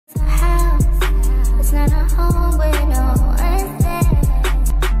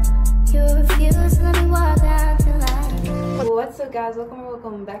guys,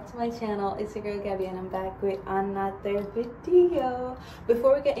 welcome back to my channel. It's your girl Gabby and I'm back with another video.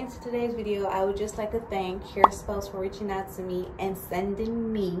 Before we get into today's video, I would just like to thank HairSpells for reaching out to me and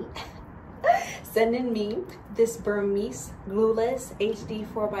sending me this Burmese gluless HD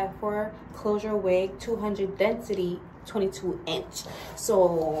 4x4 closure wig, 200 density, 22 inch.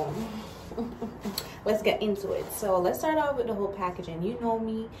 So let's get into it. So let's start off with the whole packaging. You know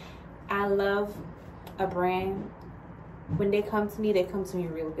me, I love a brand. When they come to me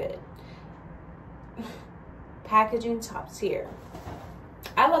real good. Packaging top tier.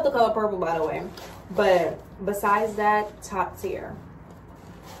 I love the color purple, by the way, but besides that, top tier.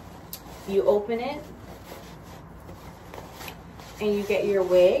 You open it and you get your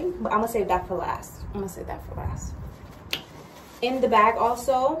wig, but I'm gonna save that for last. In the bag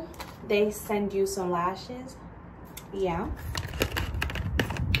also, they send you some lashes. Yeah.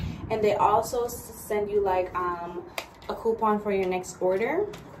 And they also send you like a coupon for your next order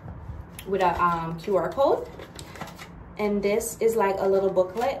with a QR code. And this is like a little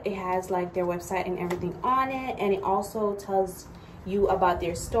booklet. It has like their website and everything on it, and it also tells you about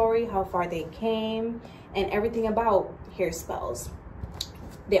their story, how far they came, and everything about HairSpells.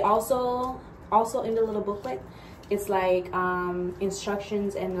 They also in the little booklet, it's like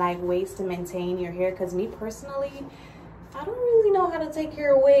instructions and like ways to maintain your hair, because me personally, I don't really know how to take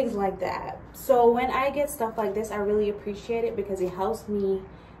care of wigs like that. So when I get stuff like this, I really appreciate it because it helps me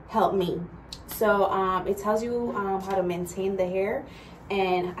help me. So it tells you how to maintain the hair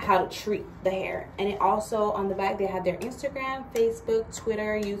and how to treat the hair. And it also, on the back, they have their Instagram, Facebook,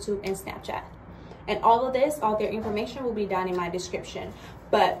 Twitter, YouTube, and Snapchat. And all of this, all their information will be down in my description.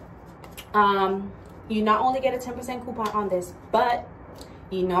 But you not only get a 10% coupon on this, but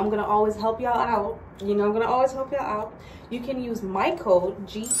you know I'm gonna always help y'all out. You can use my code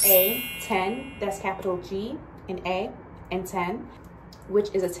GA10, that's capital G and A and 10, which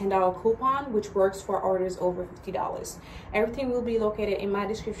is a $10 coupon, which works for orders over $50. Everything will be located in my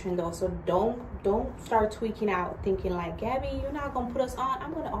description though, so don't start tweaking out thinking like, Gabby, you're not gonna put us on.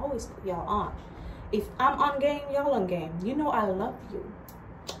 I'm gonna always put y'all on. If I'm on game, y'all on game. You know I love you,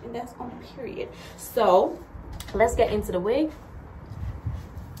 and that's on period. So let's get into the wig.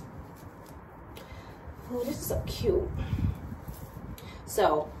 Oh, this is so cute.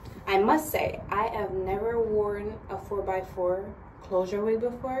 So I must say, I have never worn a 4x4 closure wig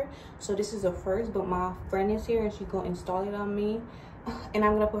before, so this is the first. But my friend is here and she's gonna install it on me, and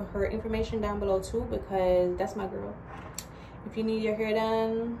I'm gonna put her information down below too, because that's my girl. If you need your hair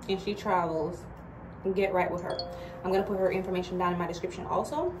done and she travels, get right with her. I'm gonna put her information down in my description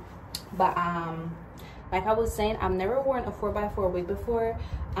also. But like I was saying, I've never worn a 4x4 wig before.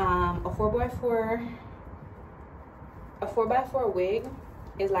 A 4x4 wig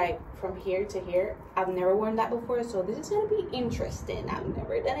is like from here to here. I've never worn that before, so this is gonna be interesting. I've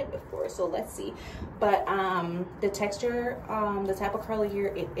never done it before, so let's see. But the texture, the type of curly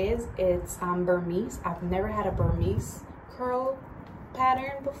hair it's Burmese. I've never had a Burmese curl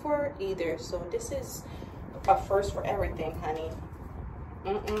pattern before either, so this is a first for everything, honey.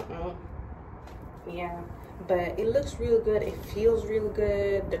 Yeah, but it looks real good. It feels real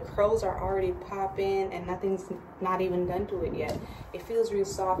good. The curls are already popping and nothing's not even done to it yet. It feels real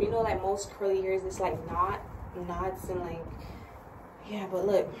soft. You know, like most curly hairs, it's like knots and like, yeah, but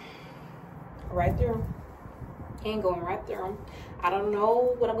look, right through and going right through. I don't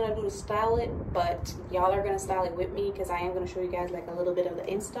know what I'm gonna do to style it, but y'all are gonna style it with me because I am gonna show you guys like a little bit of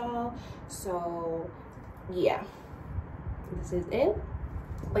the install. So yeah, this is it.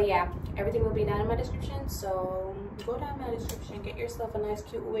 But yeah, everything will be down in my description, so go down in my description, get yourself a nice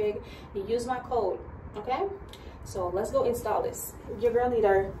cute wig and use my code, okay? So let's go install this. Your girl need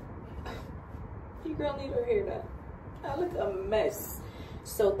her hair done. I look a mess.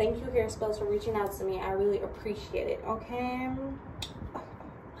 So thank you, HairSpells, for reaching out to me. I really appreciate it, okay?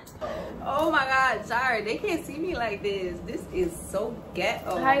 Oh my god, sorry, they can't see me like this. This is so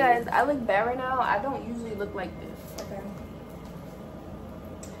ghetto. Hi guys, I look bad right now. I don't usually look like this, okay?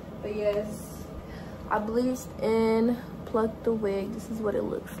 But yes, I bleached and plucked the wig. This is what it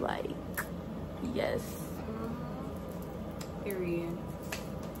looks like. Yes. Period.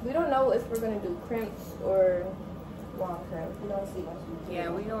 We don't know if we're gonna do crimps or long crimps. We don't see much. Yeah,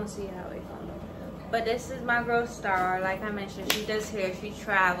 we don't see how it goes. But this is my girl Star. Like I mentioned, she does hair, she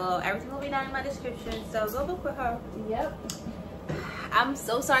travel. Everything will be down in my description, so go look with her. Yep. I'm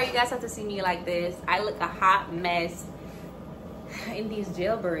so sorry you guys have to see me like this. I look a hot mess in these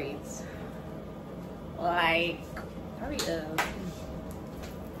gel braids. Like, hurry up.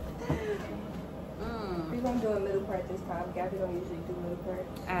 We're gonna do a middle part this time. Gabby don't usually do middle part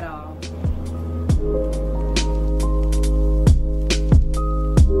At all.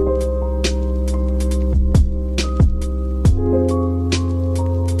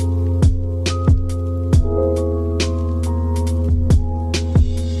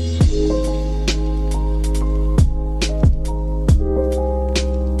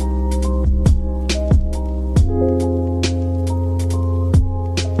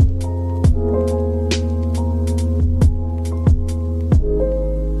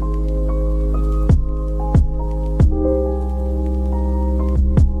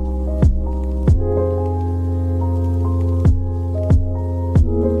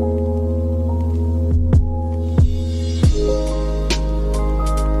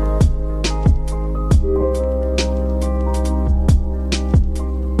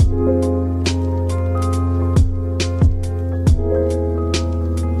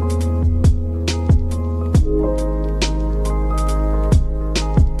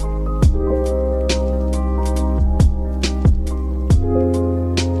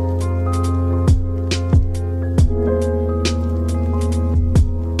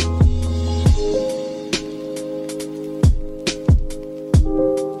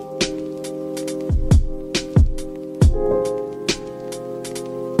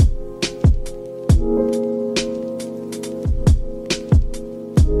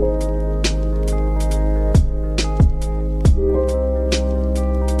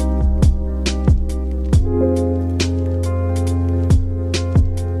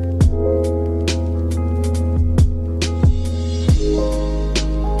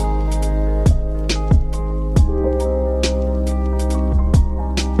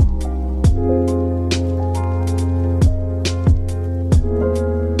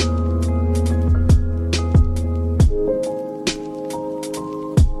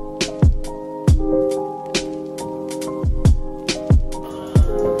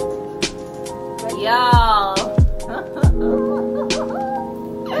 Y'all.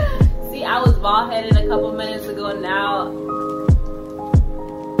 See, I was bald-headed a couple minutes ago. Now,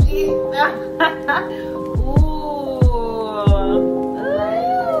 ooh,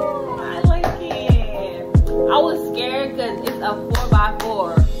 I like it. I was scared because it's a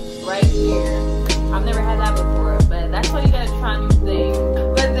 4x4 right here. I've never had that before, but that's why you gotta try new things.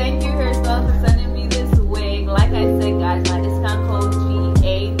 But thank you, HairSpells, for sending me this wig. Like I said, guys, my discount code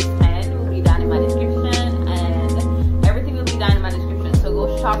GA10 will be down in my description, and everything will be down in my description. So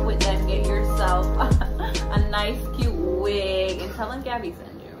go shop with them, get yourself a nice, cute wig, and tell them Gabby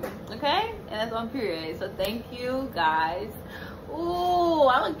sent you. Okay? And that's on period. So thank you, guys. Ooh,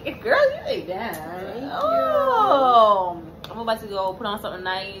 I look, girl, you ain't that. Oh, I'm about to go put on something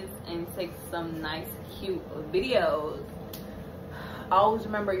nice and take some nice, cute videos. Always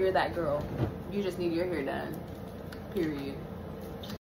remember, you're that girl. You just need your hair done. Period.